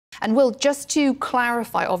And Will, just to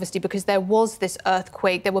clarify, obviously, because there was this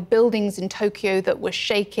earthquake, there were buildings in Tokyo that were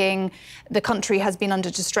shaking. The country has been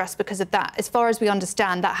under distress because of that. As far as we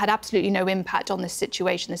understand, that had absolutely no impact on this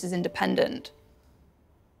situation. This is independent.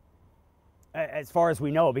 As far as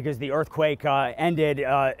we know, because the earthquake ended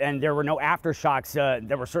and there were no aftershocks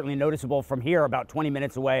that were certainly noticeable from here, about 20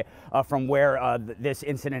 minutes away from where this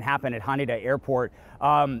incident happened at Hánida Airport.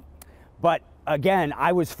 But again,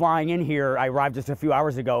 I was flying in here. I arrived just a few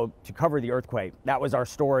hours ago to cover the earthquake. That was our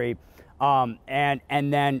story. And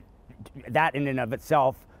then that in and of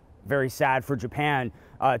itself, very sad for Japan,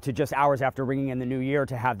 to just hours after ringing in the new year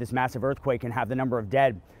to have this massive earthquake and have the number of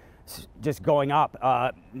dead just going up,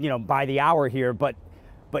 you know, by the hour here. But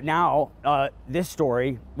now this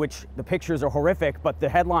story, which the pictures are horrific, but the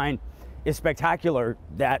headline is spectacular,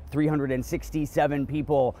 that 367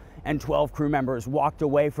 people and 12 crew members walked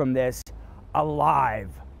away from this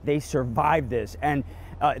alive. They survived this. And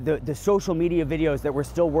the social media videos that we're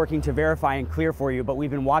still working to verify and clear for you, but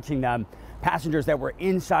we've been watching them, passengers that were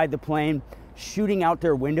inside the plane shooting out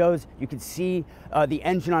their windows. You could see the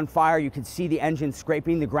engine on fire. You could see the engine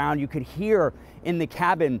scraping the ground. You could hear in the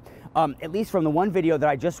cabin, at least from the one video that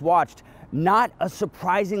I just watched, not a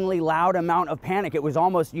surprisingly loud amount of panic. It was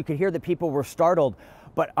almost, you could hear that people were startled.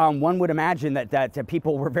 But one would imagine that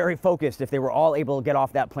people were very focused if they were all able to get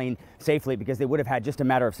off that plane safely, because they would have had just a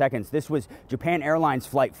matter of seconds. This was Japan Airlines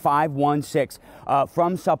Flight 516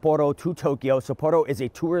 from Sapporo to Tokyo. Sapporo is a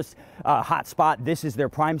tourist hotspot. This is their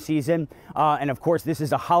prime season. And of course, this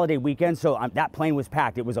is a holiday weekend, so that plane was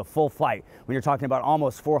packed. It was a full flight when you're talking about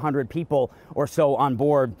almost 400 people or so on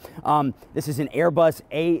board. This is an Airbus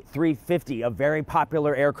A350, a very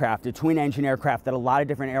popular aircraft, a twin-engine aircraft that a lot of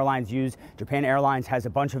different airlines use. Japan Airlines has a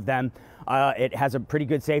bunch of them. It has a pretty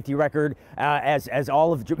good safety record, as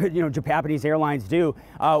all of Japanese airlines do.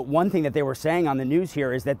 One thing that they were saying on the news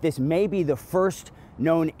here is that this may be the first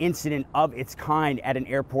known incident of its kind at an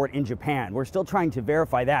airport in Japan. We're still trying to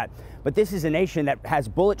verify that, but this is a nation that has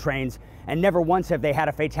bullet trains, and never once have they had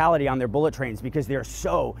a fatality on their bullet trains because they're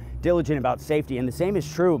so diligent about safety. And the same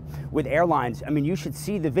is true with airlines. I mean, you should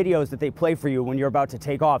see the videos that they play for you when you're about to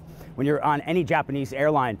take off, when you're on any Japanese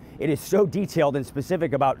airline. It is so detailed and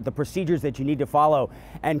specific about the procedures that you need to follow.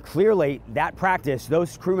 And clearly that practice,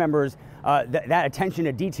 those crew members, that attention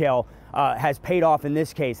to detail has paid off in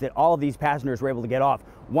this case, that all of these passengers were able to get off.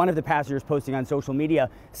 One of the passengers posting on social media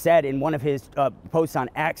said in one of his posts on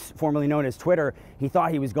X, formerly known as Twitter, he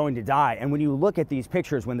thought he was going to die. And when you look at these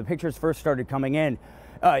pictures, when the pictures first started coming in,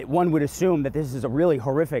 one would assume that this is a really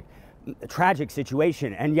horrific, tragic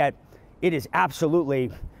situation. And yet it is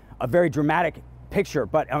absolutely a very dramatic picture,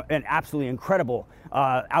 but an absolutely incredible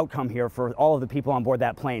outcome here for all of the people on board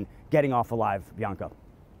that plane getting off alive, Bianca.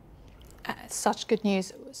 Such good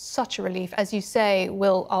news, such a relief. As you say,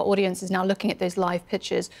 Will, our audience is now looking at those live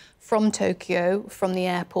pictures from Tokyo, from the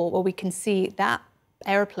airport, where we can see that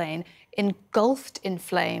airplane engulfed in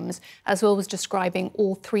flames. As Will was describing,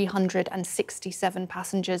 all 367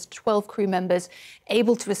 passengers, 12 crew members,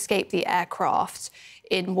 able to escape the aircraft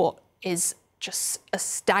in what is just a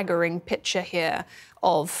staggering picture here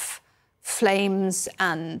of flames.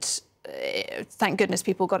 And thank goodness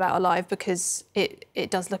people got out alive, because it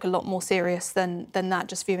does look a lot more serious than that,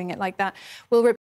 just viewing it like that. Will